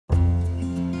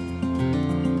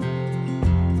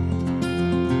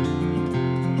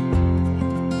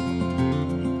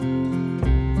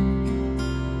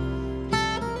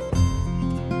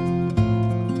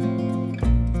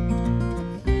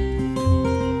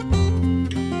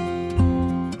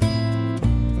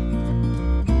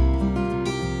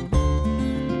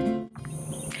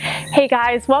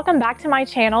guys, welcome back to my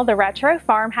channel, The Retro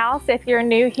Farmhouse. If you're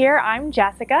new here, I'm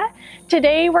Jessica.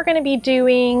 Today we're going to be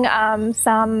doing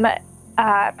some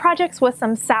projects with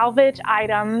some salvage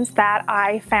items that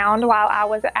I found while I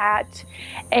was at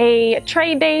a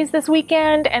trade days this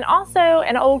weekend, and also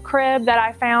an old crib that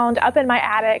I found up in my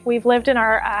attic. We've lived in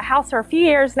our house for a few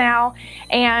years now,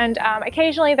 and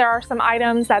occasionally there are some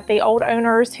items that the old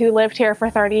owners who lived here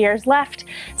for 30 years left.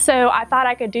 So I thought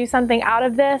I could do something out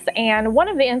of this, and one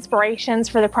of the inspirations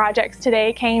for the projects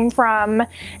today came from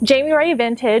Jamie Ray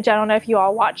Vintage. I don't know if you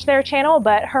all watch their channel,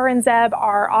 but her and Zeb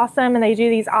are awesome, and they do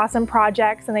these awesome projects,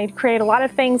 and they create a lot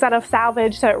of things out of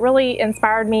salvage. So it really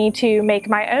inspired me to make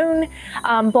my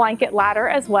own blanket ladder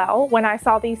as well when I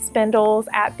saw these spindles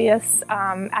at this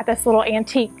little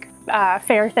antique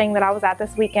fair thing that I was at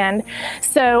this weekend.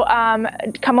 So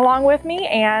come along with me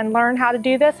and learn how to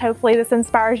do this. Hopefully this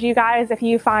inspires you guys if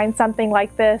you find something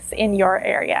like this in your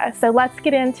area. So let's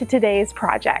get into today's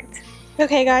project.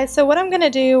 Okay guys, so what I'm going to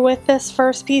do with this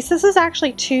first piece, this is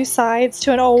actually two sides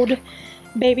to an old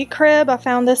baby crib. I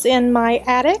found this in my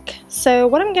attic. So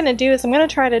what I'm going to do is I'm going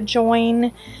to try to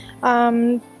join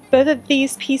both of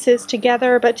these pieces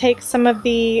together, but take some of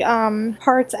the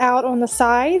parts out on the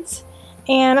sides.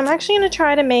 And I'm actually going to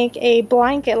try to make a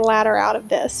blanket ladder out of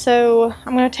this. So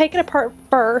I'm going to take it apart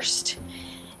first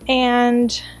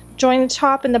and join the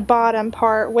top and the bottom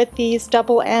part with these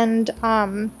double end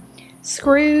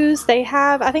screws. They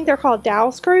have, I think they're called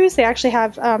dowel screws. They actually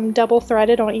have double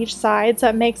threaded on each side, so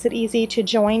it makes it easy to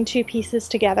join two pieces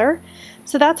together.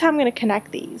 So that's how I'm going to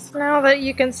connect these. Now that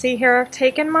you can see here, I've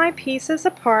taken my pieces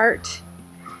apart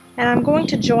and I'm going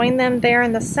to join them there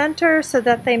in the center so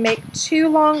that they make two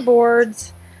long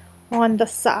boards on the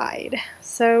side.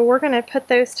 So we're going to put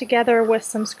those together with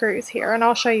some screws here, and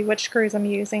I'll show you which screws I'm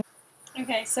using.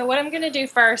 Okay, so what I'm going to do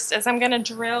first is I'm going to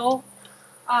drill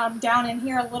down in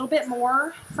here a little bit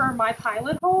more for my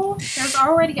pilot hole. There's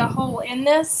already a hole in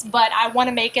this, but I want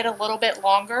to make it a little bit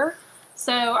longer.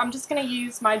 So I'm just going to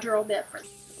use my drill bit for this.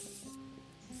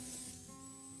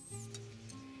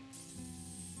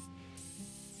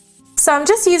 So I'm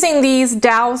just using these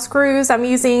dowel screws. I'm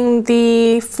using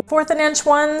the 1/4 inch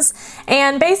ones,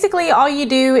 and basically all you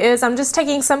do is I'm just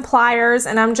taking some pliers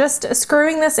and I'm just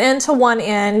screwing this into one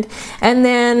end, and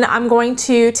then I'm going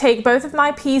to take both of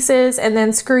my pieces and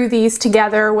then screw these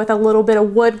together with a little bit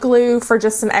of wood glue for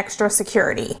just some extra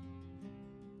security.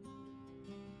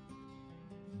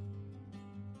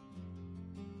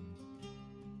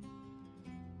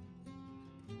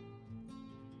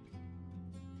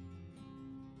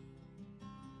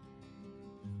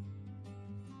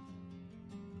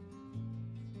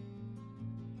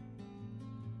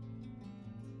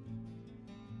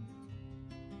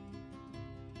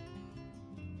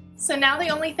 So now the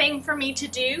only thing for me to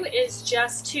do is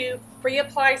just to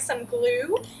reapply some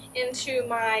glue into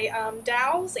my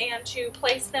dowels and to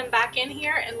place them back in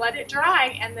here and let it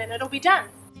dry, and then it'll be done.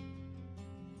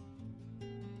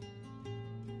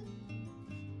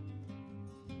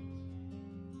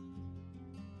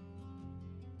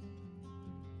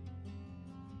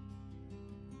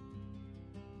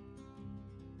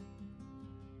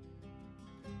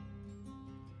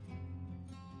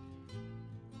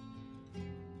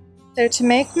 So to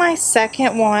make my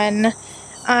second one,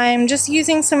 I'm just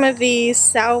using some of these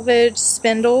salvage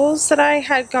spindles that I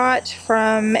had got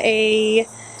from a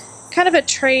kind of a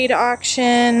trade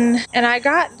auction, and I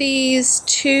got these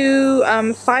two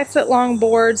 5-foot long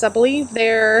boards. I believe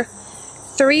they're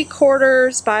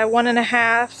 3/4 by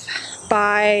 1.5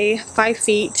 by 5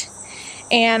 feet.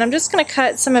 And I'm just going to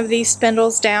cut some of these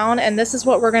spindles down, and this is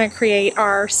what we're going to create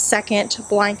our second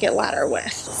blanket ladder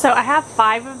with. So I have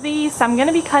 5 of these, so I'm going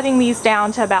to be cutting these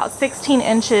down to about 16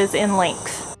 inches in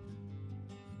length.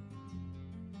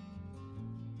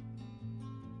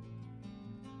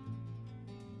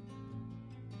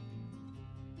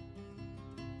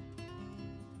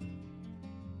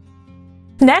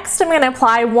 Next, I'm going to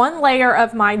apply one layer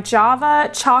of my Java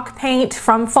chalk paint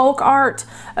from Folk Art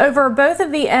over both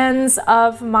of the ends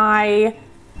of my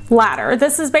ladder.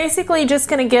 This is basically just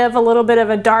going to give a little bit of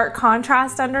a dark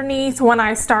contrast underneath when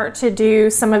I start to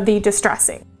do some of the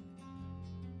distressing.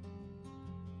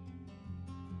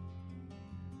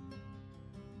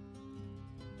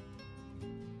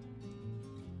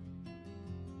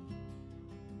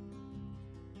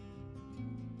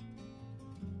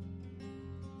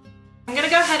 I'm going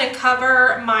to go ahead and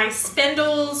cover my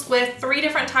spindles with 3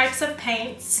 different types of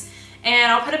paints,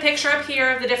 and I'll put a picture up here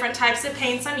of the different types of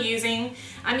paints I'm using.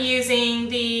 I'm using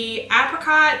the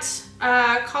apricot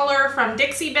color from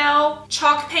Dixie Belle,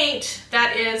 chalk paint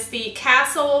that is the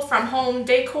Castle from Home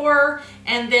Decor,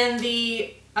 and then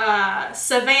the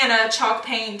Savannah chalk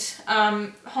paint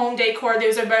home decor.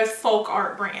 Those are both folk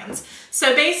art brands.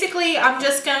 So basically I'm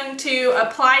just going to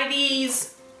apply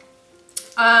these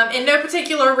in no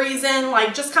particular reason,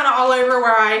 like just kind of all over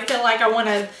where I feel like I want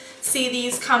to see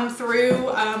these come through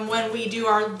when we do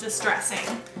our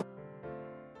distressing.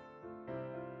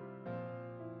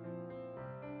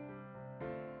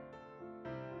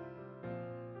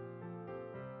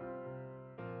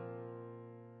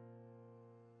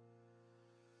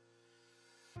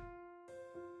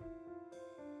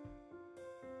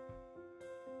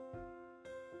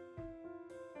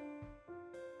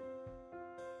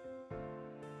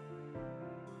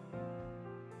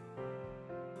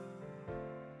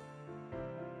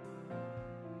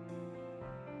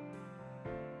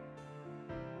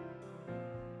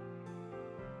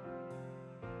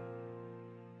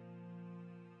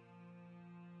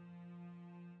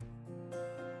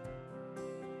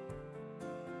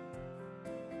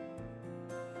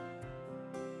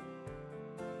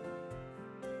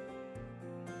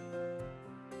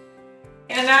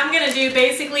 And now I'm going to do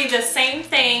basically the same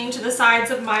thing to the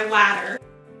sides of my ladder.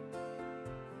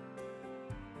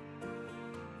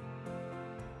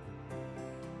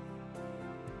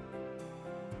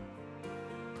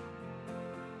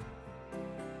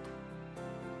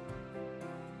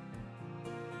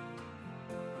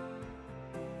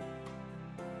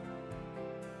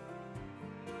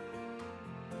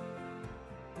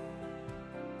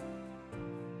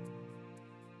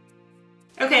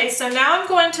 Okay, so now I'm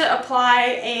going to apply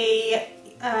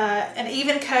an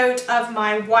even coat of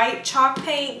my white chalk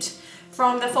paint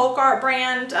from the Folk Art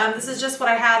brand. This is just what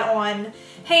I had on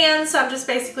hand, so I'm just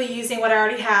basically using what I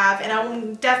already have. And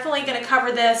I'm definitely going to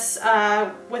cover this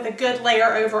with a good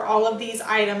layer over all of these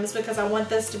items because I want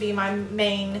this to be my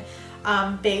main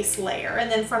base layer.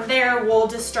 And then from there, we'll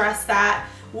distress that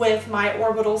with my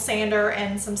orbital sander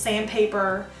and some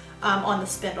sandpaper on the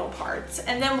spindle parts.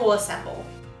 And then we'll assemble.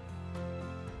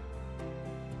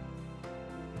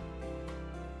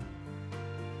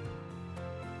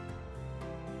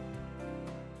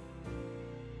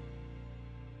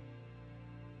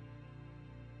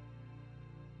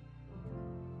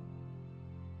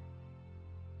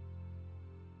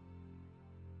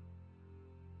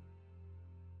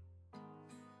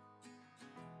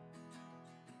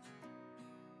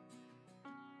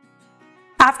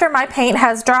 After my paint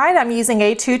has dried, I'm using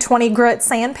a 220 grit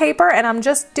sandpaper and I'm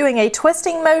just doing a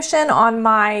twisting motion on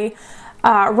my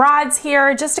rods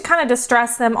here just to kind of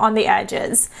distress them on the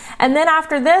edges. And then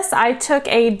after this, I took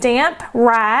a damp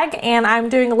rag and I'm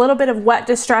doing a little bit of wet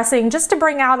distressing just to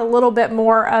bring out a little bit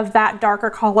more of that darker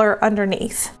color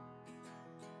underneath.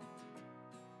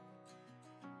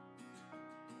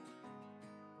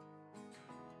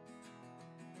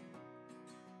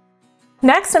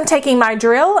 Next, I'm taking my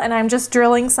drill and I'm just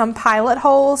drilling some pilot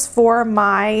holes for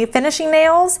my finishing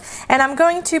nails, and I'm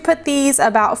going to put these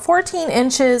about 14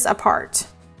 inches apart.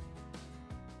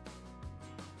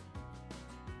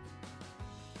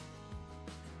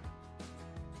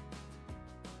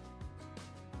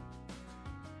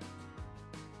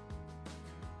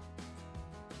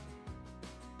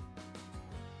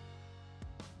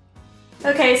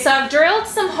 Okay, so I've drilled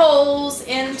some holes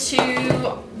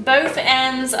into both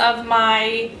ends of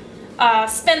my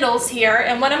spindles here,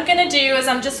 and what I'm going to do is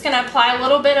I'm just going to apply a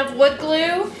little bit of wood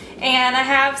glue, and I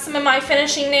have some of my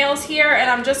finishing nails here, and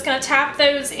I'm just going to tap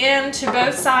those into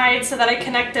both sides so that I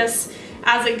connect this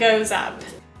as it goes up.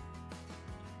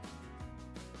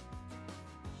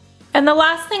 And the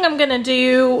last thing I'm going to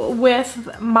do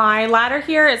with my ladder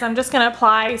here is I'm just going to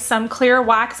apply some clear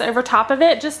wax over top of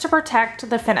it just to protect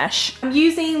the finish. I'm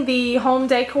using the Home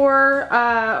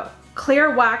Decor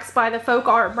clear wax by the Folk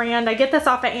Art brand. I get this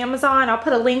off of Amazon. I'll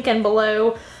put a link in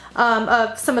below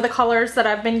of some of the colors that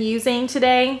I've been using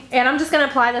today. And I'm just going to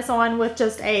apply this on with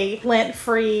just a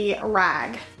lint-free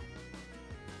rag.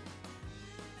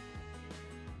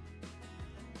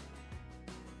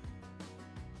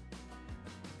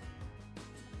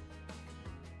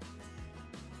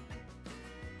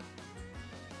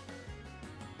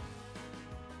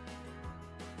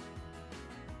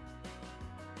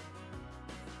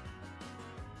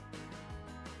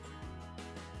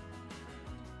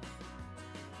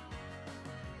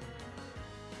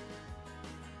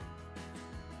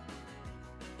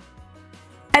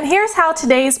 And here's how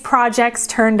today's projects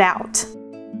turned out.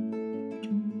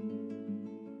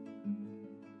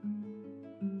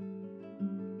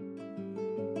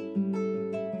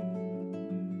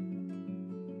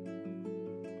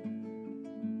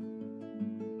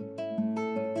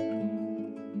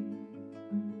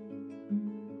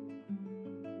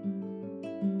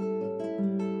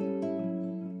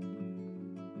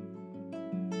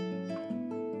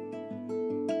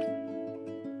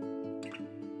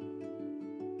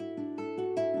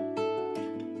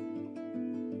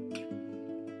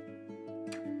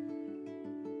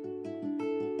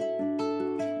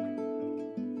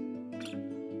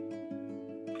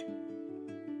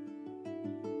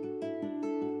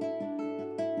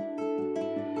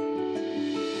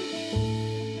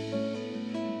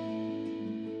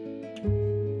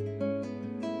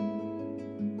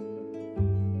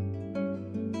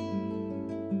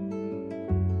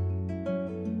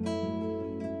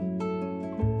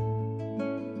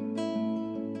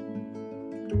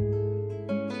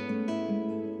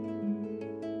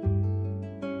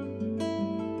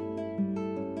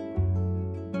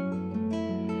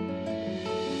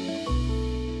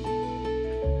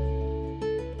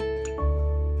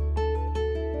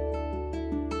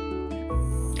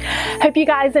 Hope you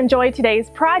guys enjoyed today's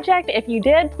project. If you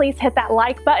did, please hit that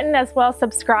like button as well as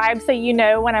subscribe so you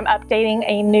know when I'm updating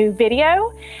a new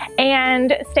video.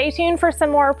 And stay tuned for some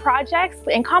more projects,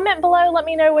 and comment below, let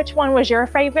me know which one was your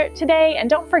favorite today. And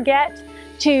don't forget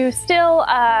to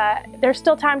there's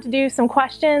still time to do some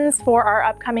questions for our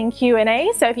upcoming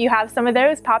Q&A. So if you have some of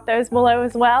those, pop those below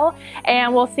as well.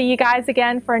 And we'll see you guys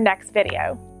again for next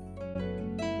video.